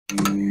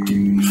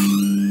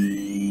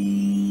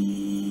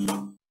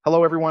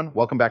Hello everyone,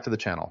 welcome back to the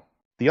channel.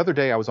 The other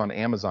day I was on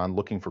Amazon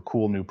looking for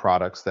cool new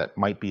products that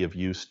might be of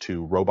use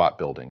to robot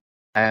building.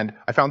 And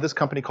I found this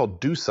company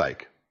called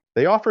Docyke.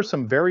 They offer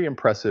some very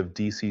impressive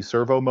DC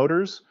servo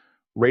motors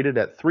rated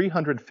at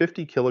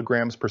 350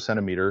 kilograms per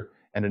centimeter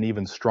and an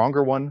even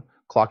stronger one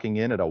clocking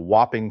in at a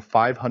whopping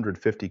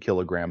 550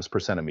 kilograms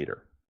per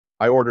centimeter.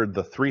 I ordered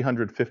the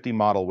 350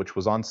 model, which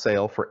was on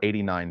sale for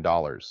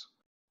 $89.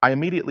 I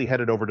immediately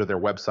headed over to their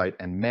website,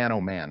 and man oh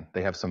man,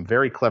 they have some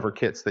very clever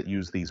kits that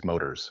use these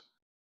motors.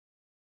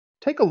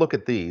 Take a look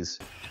at these.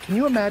 Can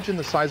you imagine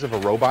the size of a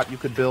robot you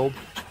could build?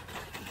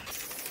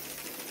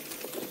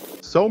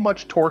 So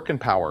much torque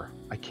and power.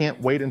 I can't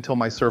wait until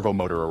my servo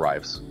motor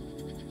arrives.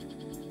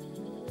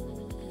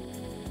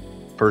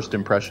 First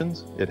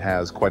impressions, it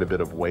has quite a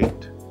bit of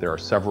weight. There are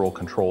several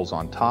controls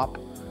on top.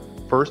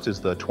 First is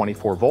the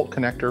 24-volt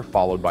connector,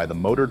 followed by the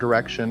motor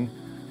direction,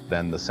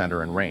 then the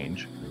center and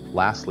range.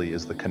 Lastly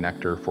is the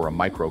connector for a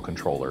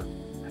microcontroller.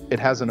 It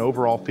has an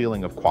overall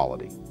feeling of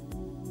quality.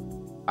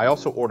 I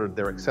also ordered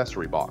their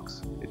accessory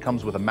box. It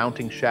comes with a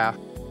mounting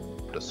shaft,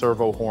 a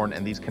servo horn,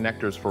 and these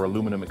connectors for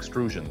aluminum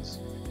extrusions.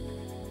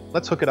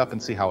 Let's hook it up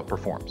and see how it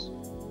performs.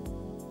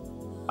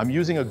 I'm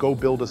using a Go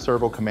Build a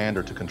Servo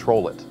commander to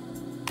control it.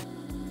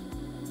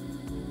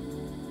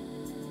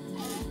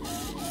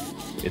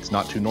 It's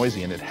not too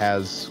noisy and it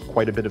has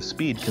quite a bit of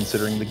speed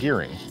considering the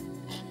gearing.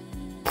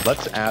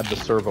 Let's add the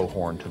servo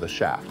horn to the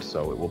shaft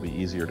so it will be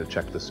easier to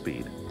check the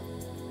speed.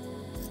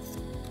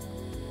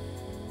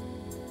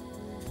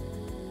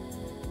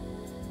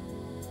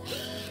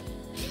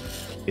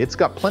 It's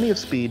got plenty of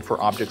speed for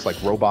objects like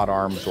robot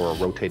arms or a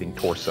rotating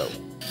torso.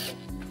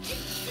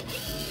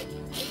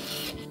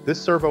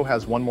 This servo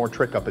has one more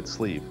trick up its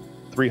sleeve: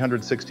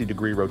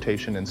 360-degree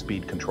rotation and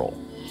speed control.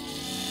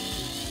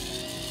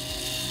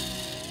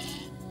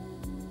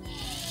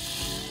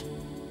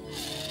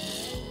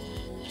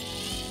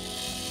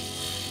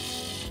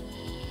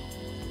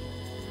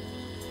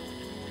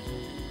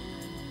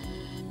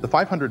 The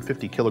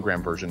 550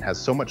 kilogram version has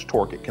so much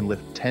torque it can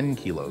lift 10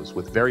 kilos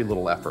with very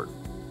little effort.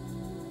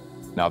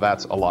 Now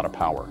that's a lot of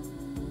power.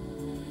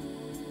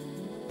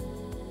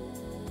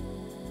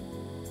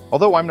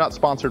 Although I'm not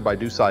sponsored by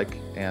Docyke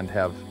and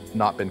have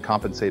not been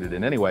compensated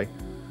in any way,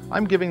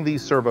 I'm giving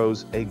these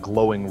servos a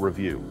glowing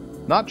review.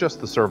 Not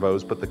just the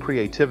servos, but the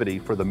creativity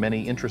for the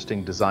many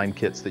interesting design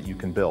kits that you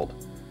can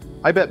build.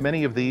 I bet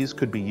many of these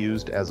could be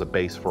used as a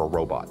base for a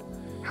robot.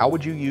 How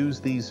would you use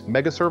these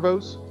mega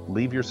servos?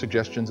 Leave your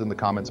suggestions in the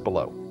comments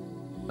below.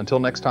 Until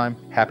next time,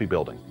 happy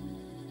building.